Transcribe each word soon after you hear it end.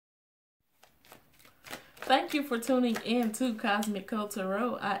Thank you for tuning in to Kosmic Ko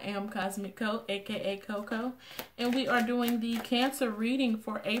Tarot. I am Kosmic Ko, aka Coco, and we are doing the Cancer reading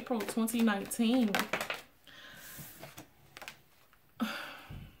for April 2019. We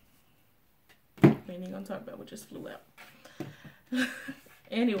ain't even gonna talk about what just flew out.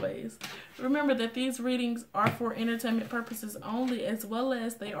 Anyways, remember that these readings are for entertainment purposes only, as well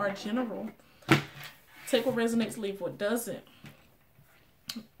as they are general. Take what resonates, leave what doesn't.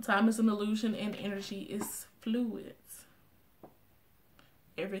 Time is an illusion and energy is fluid.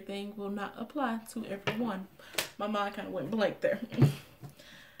 Everything will not apply to everyone. My mind kind of went blank there.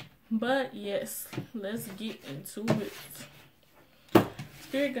 But yes, let's get into it.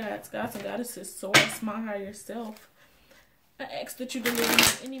 Spirit guides, gods and goddesses, source, my higher self, I ask that you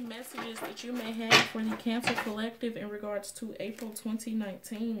deliver any messages that you may have for the Cancer Collective in regards to April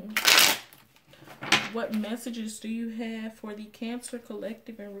 2019. What messages do you have for the Cancer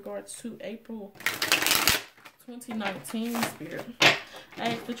Collective in regards to April 2019, Spirit? I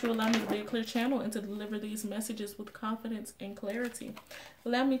ask that you allow me to be a clear channel and to deliver these messages with confidence and clarity.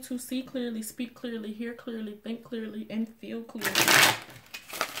 Allow me to see clearly, speak clearly, hear clearly, think clearly, and feel clearly.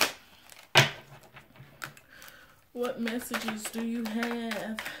 What messages do you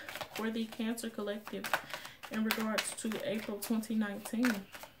have for the Cancer Collective in regards to April 2019?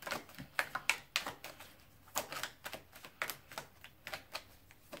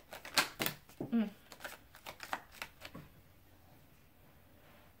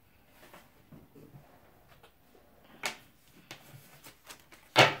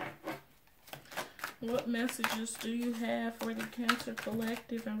 What messages do you have for the Cancer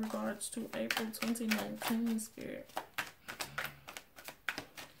Collective in regards to April 2019, Spirit?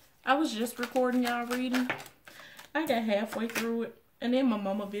 I was just recording y'all reading. I got halfway through it, and then my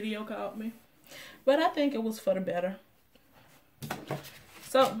mama video called me. But I think it was for the better.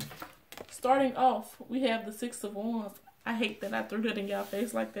 So, starting off, we have the Six of Wands. I hate that I threw that in y'all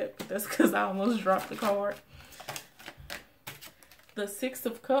face like that, but that's because I almost dropped the card. The Six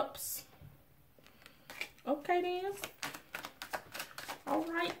of Cups. Okay then.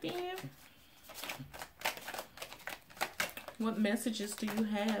 Alright then. What messages do you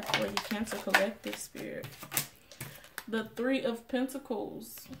have for the Cancer Collective, Spirit? The Three of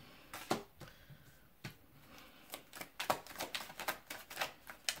Pentacles.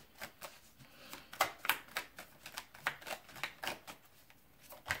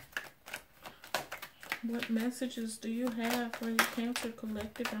 What messages do you have for the Cancer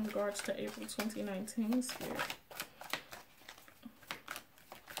Collective in regards to April 2019, Spirit?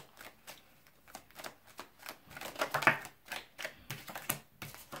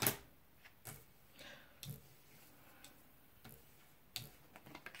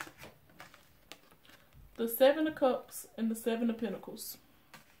 The Seven of Cups and the Seven of Pentacles.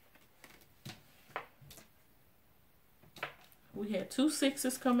 We had two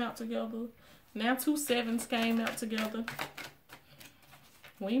sixes come out together. Now two sevens came out together.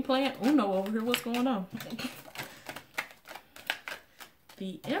 We ain't playing Uno over here. What's going on?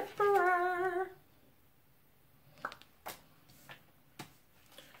 The Emperor.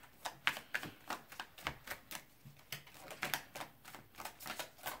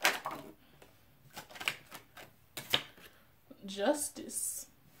 Justice.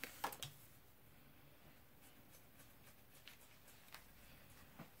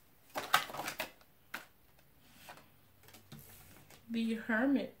 The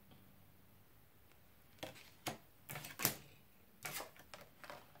Hermit.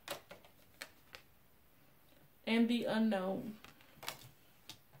 And the Unknown.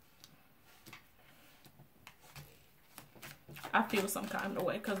 I feel some kind of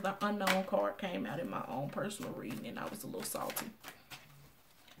way because the Unknown card came out in my own personal reading and I was a little salty.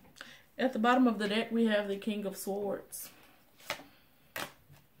 At the bottom of the deck, we have the King of Swords.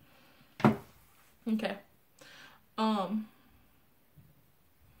 Okay.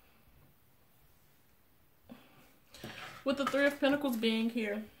 With the Three of Pentacles being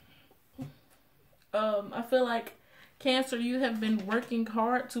here, I feel like, Cancer, you have been working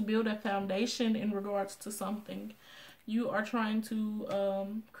hard to build a foundation in regards to something. You are trying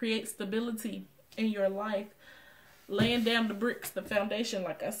to create stability in your life, laying down the bricks, the foundation,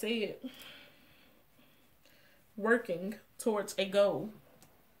 like I said, working towards a goal.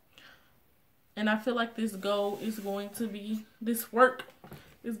 And I feel like this goal is going to be, this work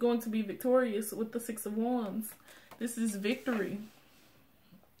is going to be victorious with the Six of Wands. This is victory.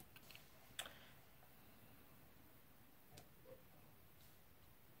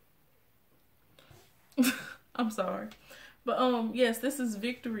 I'm sorry. But yes, this is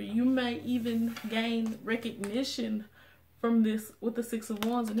victory. You may even gain recognition from this with the Six of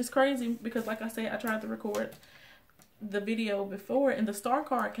Wands. And it's crazy because, like I said, I tried to record the video before and the Star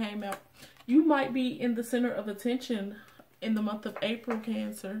card came out. You might be in the center of attention in the month of April,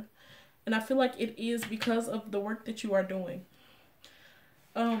 Cancer. And I feel like it is because of the work that you are doing.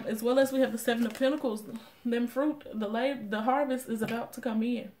 As well as we have the Seven of Pentacles. Them fruit, the harvest is about to come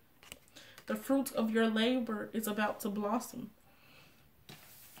in. The fruit of your labor is about to blossom.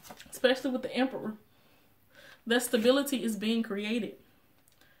 Especially with the Emperor. That stability is being created.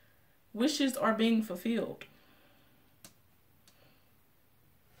 Wishes are being fulfilled.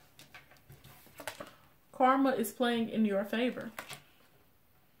 Karma is playing in your favor.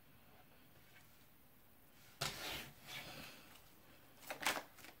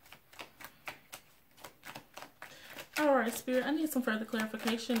 Alright, Spirit, I need some further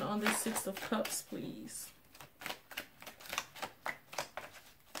clarification on this Six of Cups, please.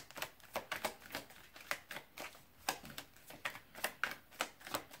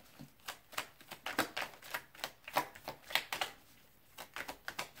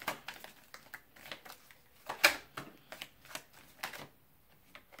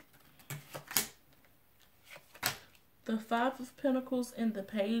 The Five of Pentacles and the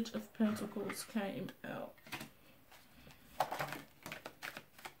Page of Pentacles came out.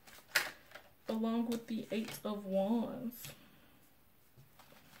 Along with the Eight of Wands.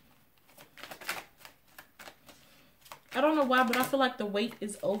 I don't know why, but I feel like the wait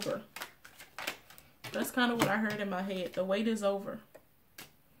is over. That's kind of what I heard in my head. The wait is over.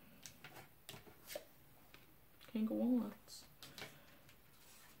 King of Wands.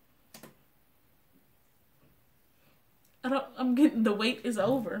 I'm getting the wait is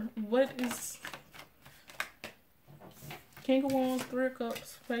over. What is... King of Wands, Three of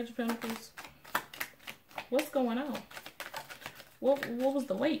Cups, Page of Pentacles. What's going on? What was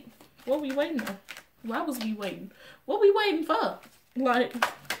the wait? What were we waiting on? Why was we waiting? What we waiting for? Like,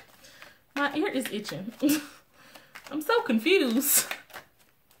 my ear is itching. I'm so confused.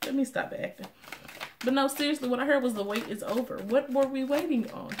 Let me stop acting. But no, seriously, what I heard was the wait is over. What were we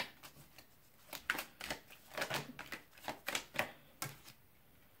waiting on?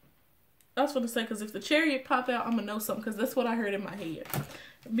 I was going to say, because if the Chariot pop out, I'm going to know something, because that's what I heard in my head.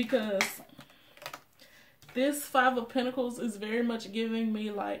 Because this Five of Pentacles is very much giving me,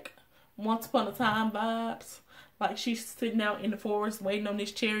 like, Once Upon a Time vibes. Like, she's sitting out in the forest waiting on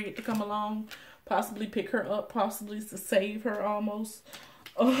this Chariot to come along, possibly pick her up, possibly to save her almost.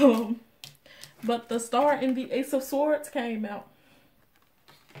 But the Star and the Ace of Swords came out.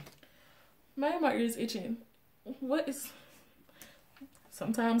 Man, my ear is itching. What is...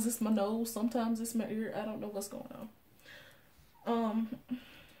 Sometimes it's my nose, sometimes it's my ear. I don't know what's going on.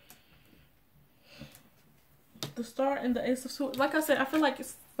 The Star and the Ace of Swords. Like I said, I feel like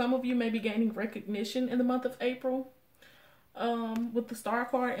some of you may be gaining recognition in the month of April. With the Star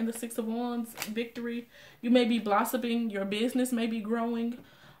card and the Six of Wands, victory. You may be blossoming. Your business may be growing.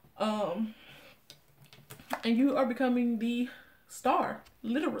 And you are becoming the star,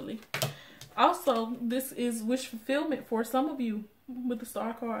 literally. Also, this is wish fulfillment for some of you with the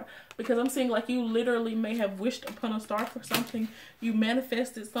Star card, because I'm seeing like you literally may have wished upon a star for something. You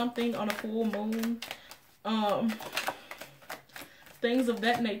manifested something on a full moon, things of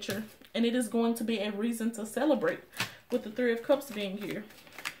that nature, and it is going to be a reason to celebrate with the Three of Cups being here.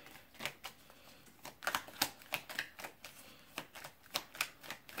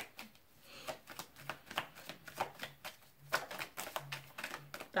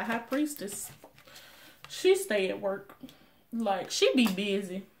 The High Priestess, she stay at work. Like, she be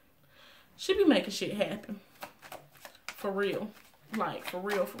busy. She be making shit happen. For real. Like, for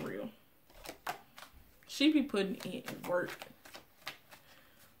real, for real. She be putting in work.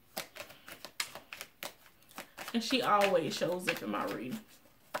 And she always shows up in my reading.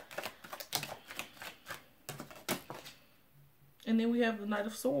 And then we have the Knight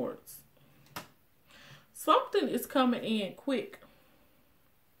of Swords. Something is coming in quick.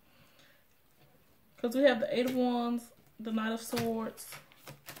 Because we have the Eight of Wands, the Knight of Swords.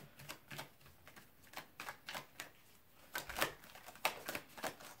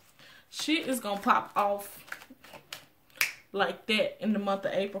 Shit is gonna pop off like that in the month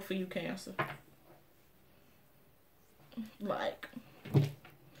of April for you, Cancer. Like,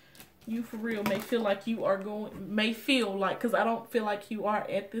 you for real may feel like you are going, because I don't feel like you are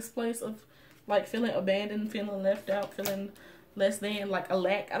at this place of like feeling abandoned, feeling left out, feeling less than, like a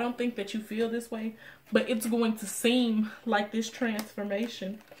lack. I don't think that you feel this way, but it's going to seem like this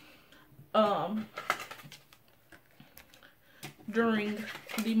transformation during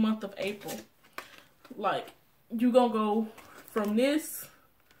the month of April. Like, you gonna go from this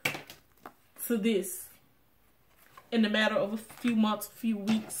to this in the matter of a few months, a few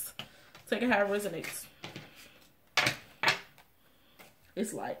weeks. Take it how it resonates.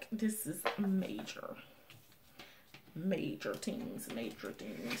 It's like, this is major. Major things, major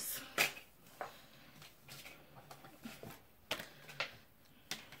things.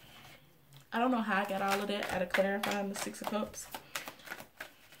 I don't know how I got all of that out of clarifying the Six of Cups.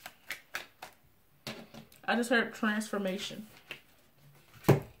 I just heard transformation.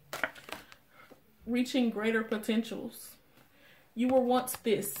 Reaching greater potentials. You were once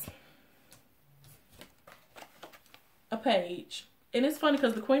this. A page. And it's funny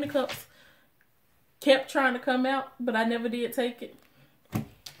because the Queen of Cups kept trying to come out, but I never did take it.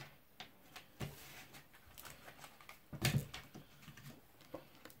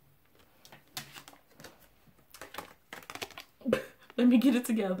 Let me get it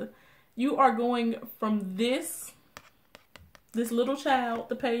together. You are going from this little child,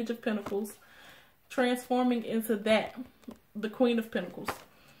 the Page of Pentacles, transforming into that, the Queen of Pentacles.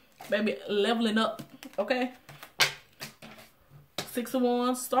 Baby, leveling up, okay? Six of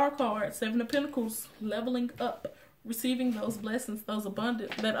Wands, Star card, Seven of Pentacles, leveling up, receiving those blessings, those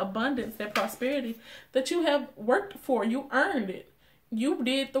abundance, that prosperity that you have worked for. You earned it. You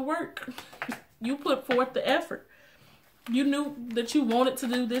did the work. You put forth the effort. You knew that you wanted to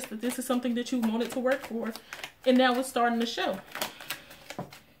do this, that this is something that you wanted to work for, and now it's starting to show.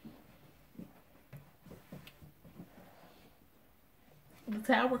 The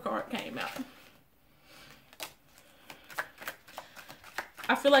Tower card came out.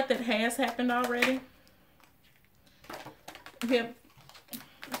 I feel like that has happened already. We have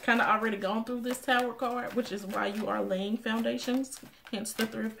kind of already gone through this Tower card, which is why you are laying foundations, hence the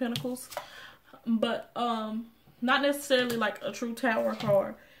Three of Pentacles. But not necessarily like a true Tower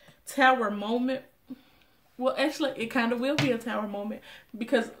card. Tower moment. Well, actually, it kind of will be a Tower moment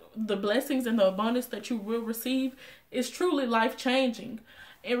because the blessings and the abundance that you will receive is truly life-changing.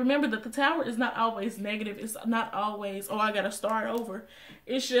 And remember that the Tower is not always negative. It's not always, oh, I got to start over.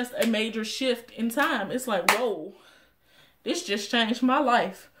 It's just a major shift in time. It's like, whoa, this just changed my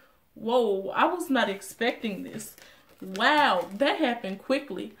life. Whoa, I was not expecting this. Wow, that happened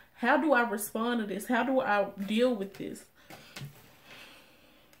quickly. How do I respond to this? How do I deal with this?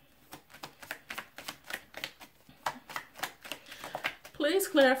 Please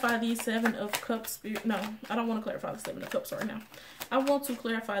clarify the Seven of Cups. No, I don't want to clarify the Seven of Cups right now. I want to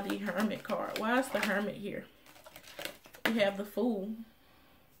clarify the Hermit card. Why is the Hermit here? We have the Fool.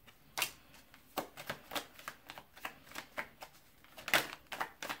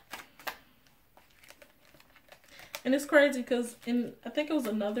 And it's crazy because I think it was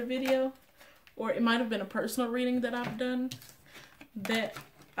another video, or it might have been a personal reading that I've done, that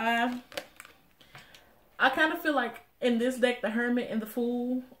I kind of feel like in this deck, the Hermit and the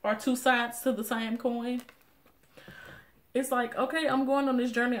Fool are two sides to the same coin. It's like, okay, I'm going on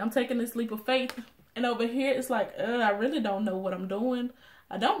this journey. I'm taking this leap of faith. And over here, it's like, I really don't know what I'm doing.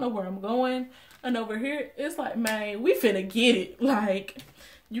 I don't know where I'm going. And over here, it's like, man, we finna get it. Like,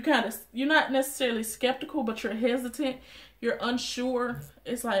 you're not necessarily skeptical, but you're hesitant. You're unsure.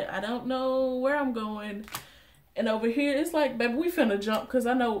 It's like, I don't know where I'm going. And over here, it's like, baby, we finna jump because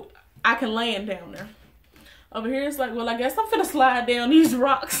I know I can land down there. Over here, it's like, well, I guess I'm finna slide down these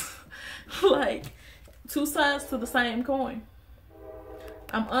rocks. Like, two sides to the same coin.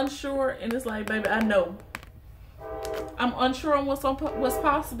 I'm unsure, and it's like, baby, I know. I'm unsure on what's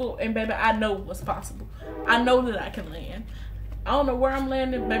possible, and baby, I know what's possible. I know that I can land. I don't know where I'm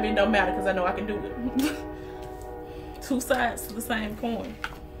landing, baby, it don't matter because I know I can do it. Two sides to the same coin.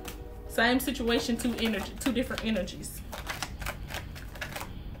 Same situation, two different energies.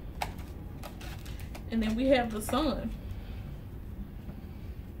 And then we have the Sun.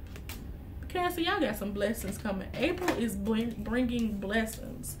 Cancer, y'all got some blessings coming. April is bringing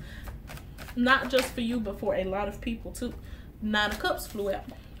blessings. Not just for you, but for a lot of people too. Nine of Cups flew out.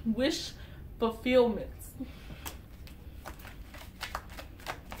 Wish fulfillments.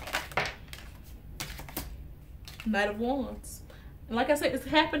 Knight of Wands. And like I said, it's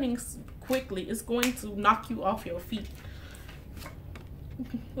happening quickly. It's going to knock you off your feet.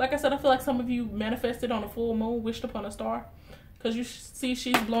 Like I said, I feel like some of you manifested on a full moon, wished upon a star. Because you see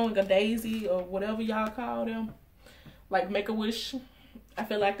she's blowing a daisy or whatever y'all call them. Like Make-A-Wish. I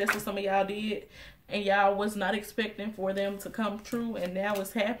feel like that's what some of y'all did. And y'all was not expecting for them to come true. And now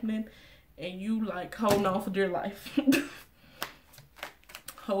it's happening. And you like holding on for dear life.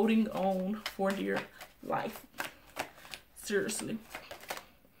 Holding on for dear life. Seriously.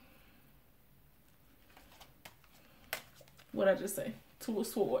 What'd I just say? Two of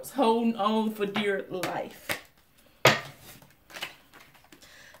Swords. Holding on for dear life.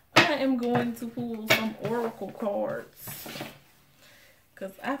 am going to pull some oracle cards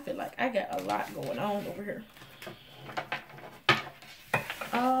because I feel like I got a lot going on over here.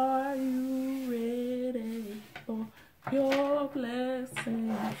 Are you ready for your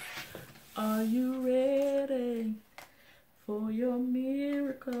blessings? Are you ready for your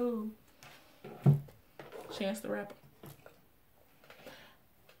miracle? Chance the Rapper.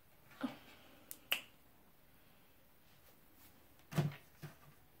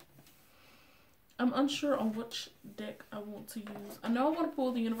 I'm unsure on which deck I want to use. I know I want to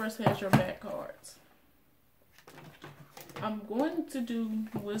pull the Universe Has Your Back cards. I'm going to do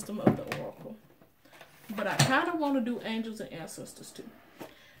Wisdom of the Oracle. But I kind of want to do Angels and Ancestors too.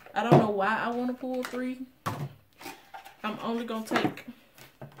 I don't know why I want to pull 3. I'm only going to take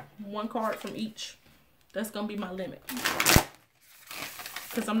 1 card from each. That's going to be my limit.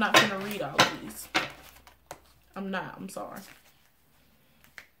 Because I'm not going to read all of these. I'm not. I'm sorry.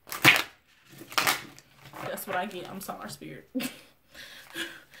 That's what I get. I'm sorry, Spirit.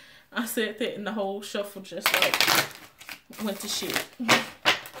 I said that and the whole shuffle just like went to shit.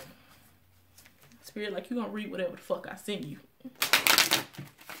 Spirit, like, you gonna read whatever the fuck I send you.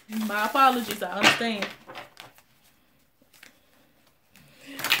 My apologies. I understand.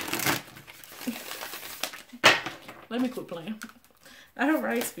 Let me quit playing.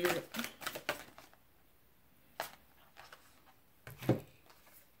 Alright, Spirit.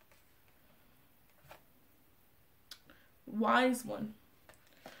 Wise One.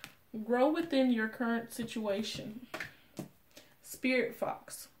 Grow within your current situation. Spirit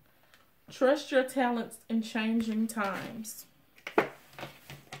Fox. Trust your talents in changing times.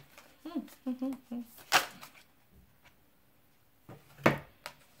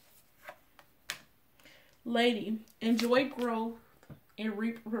 Lady. Enjoy growth and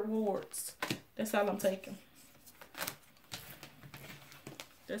reap rewards. That's all I'm taking.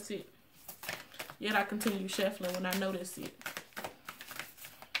 That's it. Yet I continue shuffling when I notice it.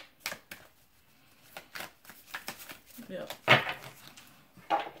 Yep.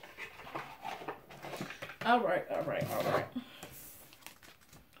 Alright.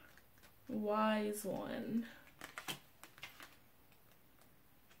 Wise One.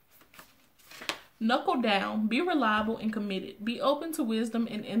 Knuckle down. Be reliable and committed. Be open to wisdom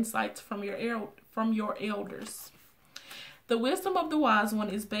and insights from your elders. The wisdom of the wise one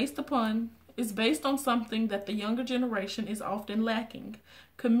is based on something that the younger generation is often lacking: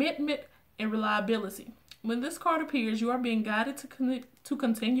 commitment and reliability. When this card appears, you are being guided to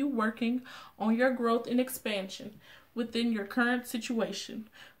continue working on your growth and expansion within your current situation.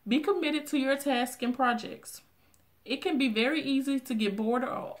 Be committed to your tasks and projects. It can be very easy to get bored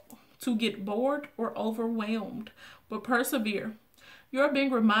or overwhelmed, but persevere. You are being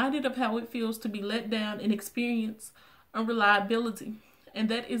reminded of how it feels to be let down and experience unreliability, and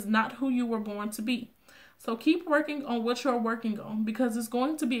that is not who you were born to be. So keep working on what you're working on, because it's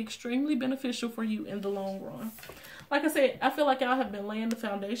going to be extremely beneficial for you in the long run. Like I said, I feel like y'all have been laying the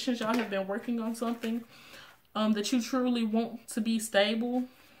foundations. Y'all have been working on something that you truly want to be stable,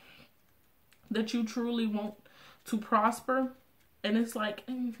 that you truly want to prosper. And it's like,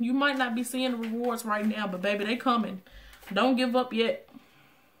 you might not be seeing the rewards right now, but baby, they coming. Don't give up yet.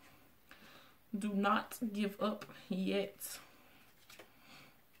 Do not give up yet.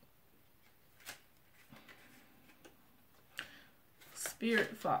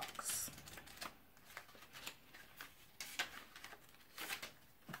 Spirit Fox.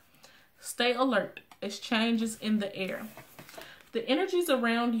 Stay alert as changes in the air. The energies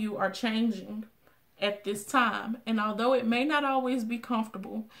around you are changing at this time, and although it may not always be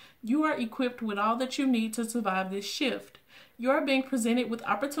comfortable, you are equipped with all that you need to survive this shift. You are being presented with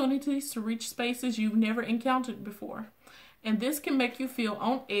opportunities to reach spaces you've never encountered before, and this can make you feel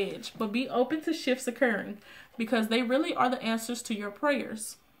on edge, but be open to shifts occurring, because they really are the answers to your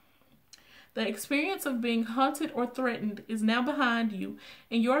prayers. The experience of being hunted or threatened is now behind you,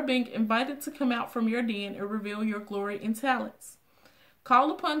 and you are being invited to come out from your den and reveal your glory and talents.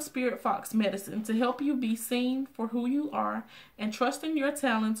 Call upon Spirit Fox Medicine to help you be seen for who you are and trust in your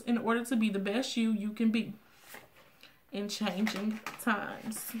talents in order to be the best you can be in changing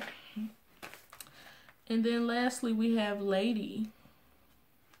times. And then lastly, we have Lady.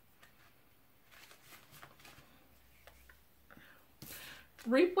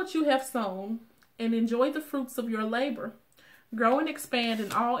 Reap what you have sown and enjoy the fruits of your labor. Grow and expand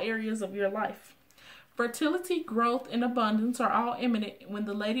in all areas of your life. Fertility, growth, and abundance are all imminent when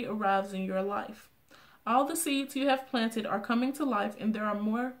the lady arrives in your life. All the seeds you have planted are coming to life, and there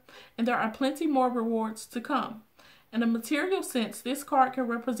are plenty more rewards to come. In a material sense, this card can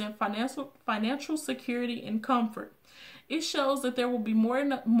represent financial security and comfort. It shows that there will be more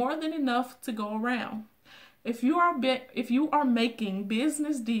than enough to go around. If you are making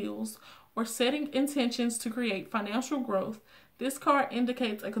business deals or setting intentions to create financial growth, this card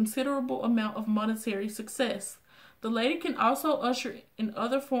indicates a considerable amount of monetary success. The lady can also usher in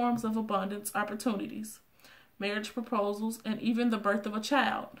other forms of abundance opportunities, marriage proposals, and even the birth of a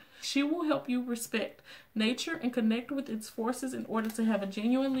child. She will help you respect nature and connect with its forces in order to have a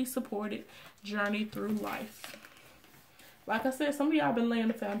genuinely supported journey through life. Like I said, some of y'all been laying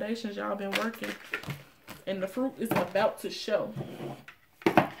the foundations, y'all been working, and the fruit is about to show.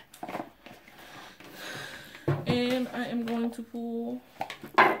 And I am going to pull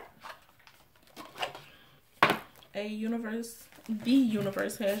the universe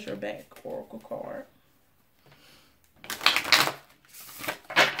has your back oracle card.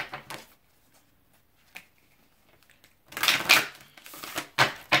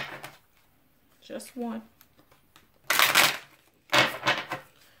 Just one.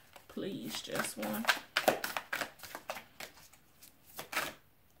 Please, just one.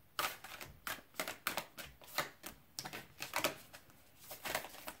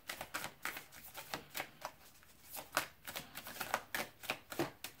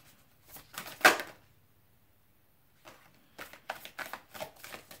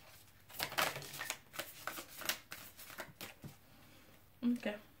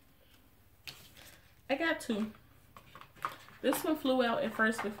 Okay. I got two. This one flew out at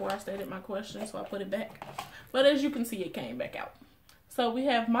first before I stated my question, so I put it back. But as you can see, it came back out. So we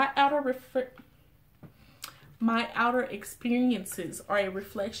have my outer experiences are a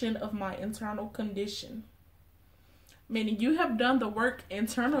reflection of my internal condition. Meaning you have done the work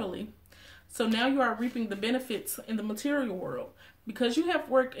internally. So now you are reaping the benefits in the material world. Because you have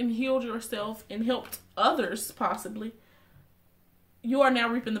worked and healed yourself and helped others possibly, you are now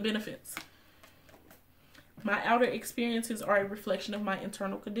reaping the benefits. My outer experiences are a reflection of my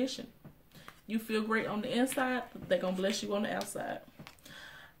internal condition. You feel great on the inside, they're going to bless you on the outside.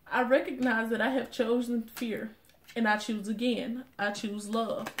 I recognize that I have chosen fear, and I choose again. I choose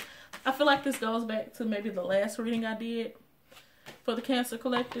love. I feel like this goes back to maybe the last reading I did for the Cancer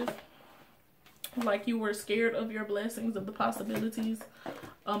Collective. Like you were scared of your blessings, of the possibilities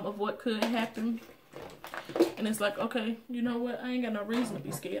of what could happen. And it's like, okay, you know what? I ain't got no reason to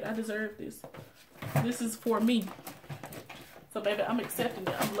be scared. I deserve this. This is for me. So, baby, I'm accepting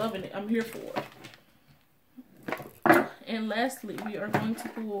it. I'm loving it. I'm here for it. And lastly, we are going to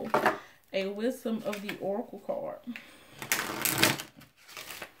pull a Wisdom of the Oracle card.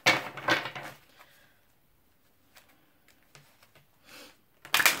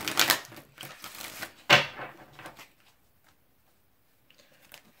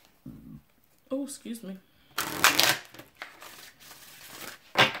 Oh, excuse me.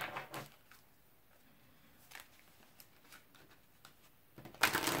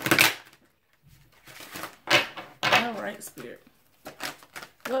 All right, Spirit.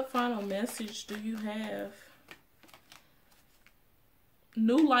 What final message do you have?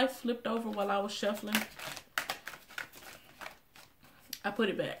 New life flipped over while I was shuffling. I put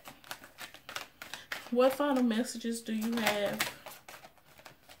it back. What final messages do you have?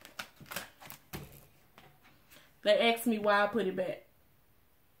 They asked me why I put it back.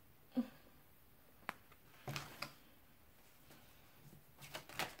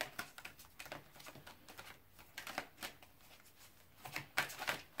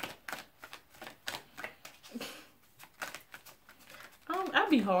 I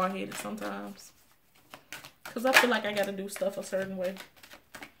be hard-headed sometimes. Because I feel like I got to do stuff a certain way.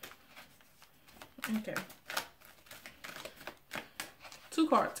 Okay. 2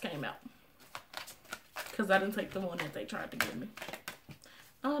 cards came out. Because I didn't take the one that they tried to give me.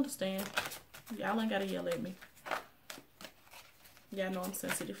 I understand. Y'all ain't got to yell at me. Y'all know I'm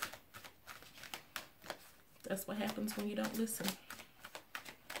sensitive. That's what happens when you don't listen.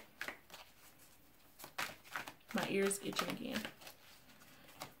 My ear's itching again.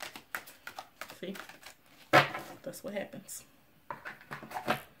 See? That's what happens.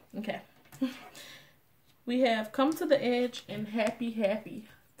 Okay. We have Come to the Edge and Happy Happy.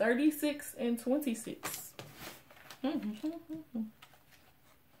 36 and 26.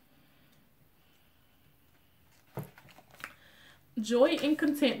 Joy and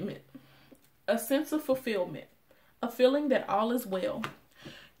contentment. A sense of fulfillment. A feeling that all is well.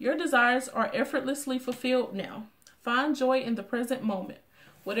 Your desires are effortlessly fulfilled now. Find joy in the present moment,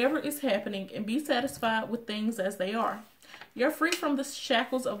 whatever is happening, and be satisfied with things as they are. You're free from the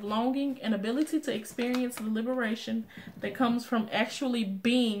shackles of longing and ability to experience the liberation that comes from actually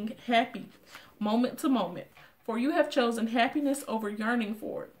being happy, moment to moment. For you have chosen happiness over yearning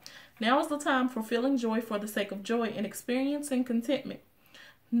for it. Now is the time for feeling joy for the sake of joy and experiencing contentment.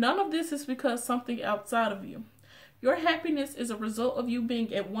 None of this is because something outside of you. Your happiness is a result of you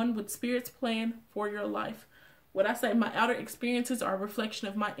being at one with Spirit's plan for your life. What I say, my outer experiences are a reflection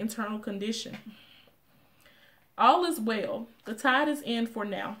of my internal condition. All is well. The tide is in for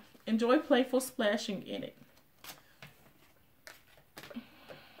now. Enjoy playful splashing in it.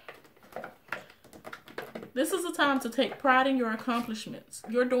 This is a time to take pride in your accomplishments.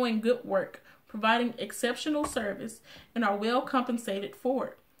 You're doing good work, providing exceptional service, and are well compensated for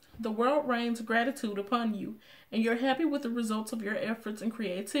it. The world rains gratitude upon you, and you're happy with the results of your efforts and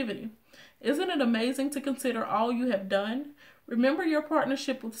creativity. Isn't it amazing to consider all you have done? Remember your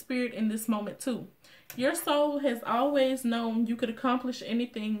partnership with Spirit in this moment too. Your soul has always known you could accomplish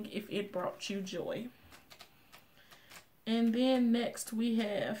anything if it brought you joy. And then next we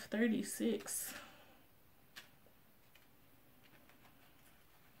have 36.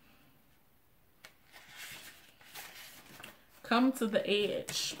 Come to the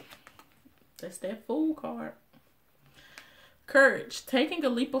edge. That's that Fool card. Courage, taking a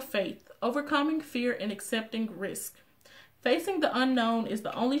leap of faith, overcoming fear and accepting risk. Facing the unknown is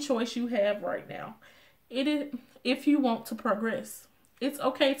the only choice you have right now. It is if you want to progress. It's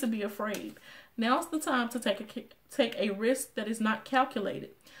okay to be afraid. Now's the time to take a risk that is not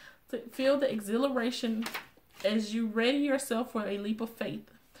calculated. To feel the exhilaration as you ready yourself for a leap of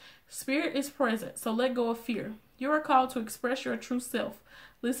faith. Spirit is present, so let go of fear. You are called to express your true self.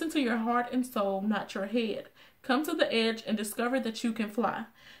 Listen to your heart and soul, not your head. Come to the edge and discover that you can fly.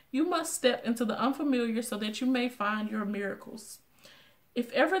 You must step into the unfamiliar so that you may find your miracles.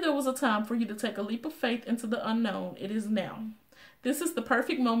 If ever there was a time for you to take a leap of faith into the unknown, it is now. This is the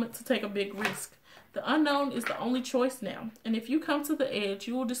perfect moment to take a big risk. The unknown is the only choice now, and if you come to the edge,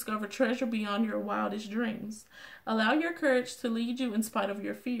 you will discover treasure beyond your wildest dreams. Allow your courage to lead you in spite of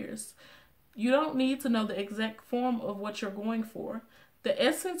your fears. You don't need to know the exact form of what you're going for. The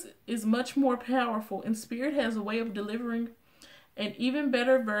essence is much more powerful, and Spirit has a way of delivering an even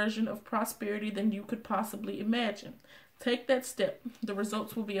better version of prosperity than you could possibly imagine. Take that step. The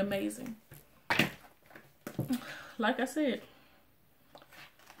results will be amazing. Like I said,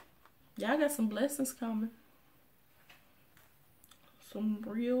 y'all got some blessings coming. Some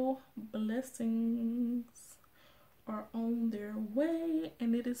real blessings are on their way,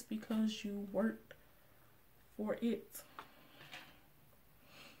 and it is because you worked for it.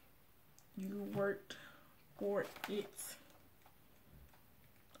 You worked for it.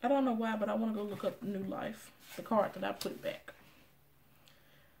 I don't know why, but I want to go look up New Life, the card that I put back.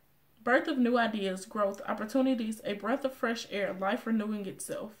 Birth of new ideas, growth, opportunities, a breath of fresh air, life renewing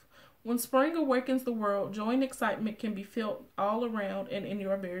itself. When spring awakens the world, joy and excitement can be felt all around and in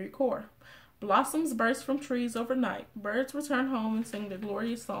your very core. Blossoms burst from trees overnight. Birds return home and sing their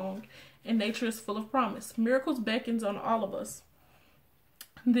glorious song, and nature is full of promise. Miracles beckons on all of us.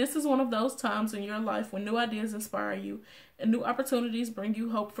 This is one of those times in your life when new ideas inspire you and new opportunities bring you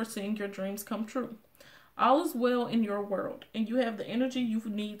hope for seeing your dreams come true. All is well in your world, and you have the energy you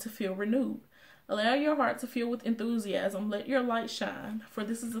need to feel renewed. Allow your heart to fill with enthusiasm. Let your light shine, for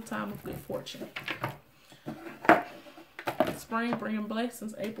this is a time of good fortune. Spring bringing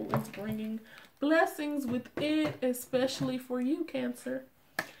blessings. April is bringing blessings with it, especially for you, Cancer.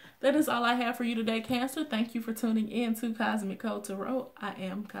 That is all I have for you today, Cancer. Thank you for tuning in to Kosmic Ko Tarot. I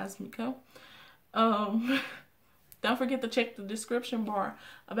am Kosmic Ko. Don't forget to check the description bar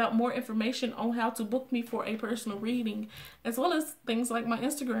about more information on how to book me for a personal reading, as well as things like my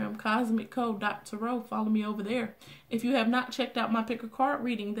Instagram, kosmicko.tarot. Follow me over there. If you have not checked out my pick a card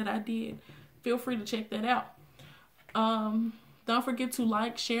reading that I did, feel free to check that out. Don't forget to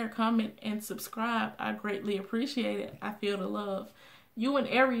like, share, comment, and subscribe. I greatly appreciate it. I feel the love. You and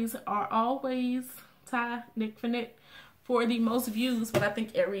Aries are always tie neck for neck for the most views, but I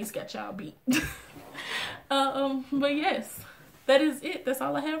think Aries got y'all beat. But yes, that is it. That's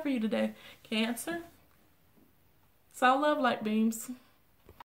all I have for you today, Cancer. It's all love, light beams.